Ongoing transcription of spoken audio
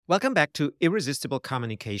Welcome back to Irresistible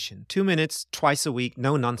Communication. 2 minutes, twice a week,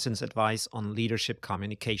 no nonsense advice on leadership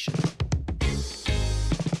communication.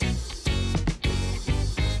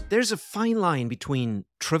 There's a fine line between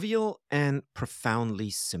trivial and profoundly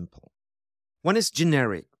simple. One is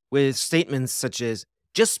generic, with statements such as,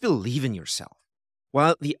 just believe in yourself,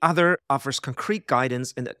 while the other offers concrete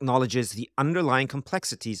guidance and acknowledges the underlying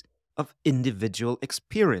complexities of individual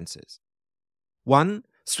experiences. One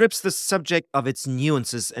strips the subject of its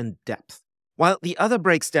nuances and depth, while the other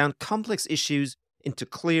breaks down complex issues into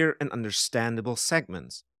clear and understandable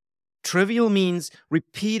segments. Trivial means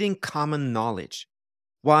repeating common knowledge,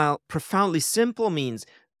 while profoundly simple means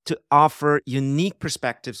to offer unique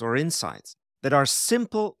perspectives or insights that are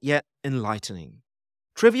simple yet enlightening.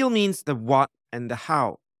 Trivial means the what and the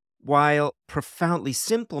how, while profoundly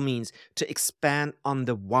simple means to expand on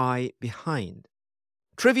the why behind.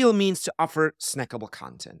 Trivial means to offer snackable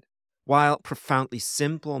content, while profoundly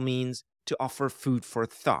simple means to offer food for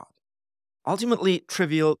thought. Ultimately,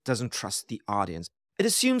 trivial doesn't trust the audience. It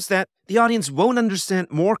assumes that the audience won't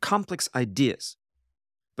understand more complex ideas.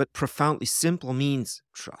 But profoundly simple means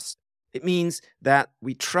trust. It means that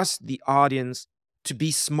we trust the audience to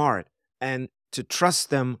be smart and to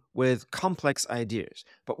trust them with complex ideas,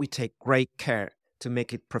 but we take great care to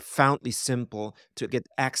make it profoundly simple to get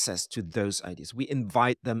access to those ideas. We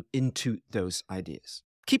invite them into those ideas.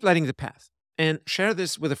 Keep lighting the path and share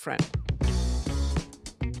this with a friend.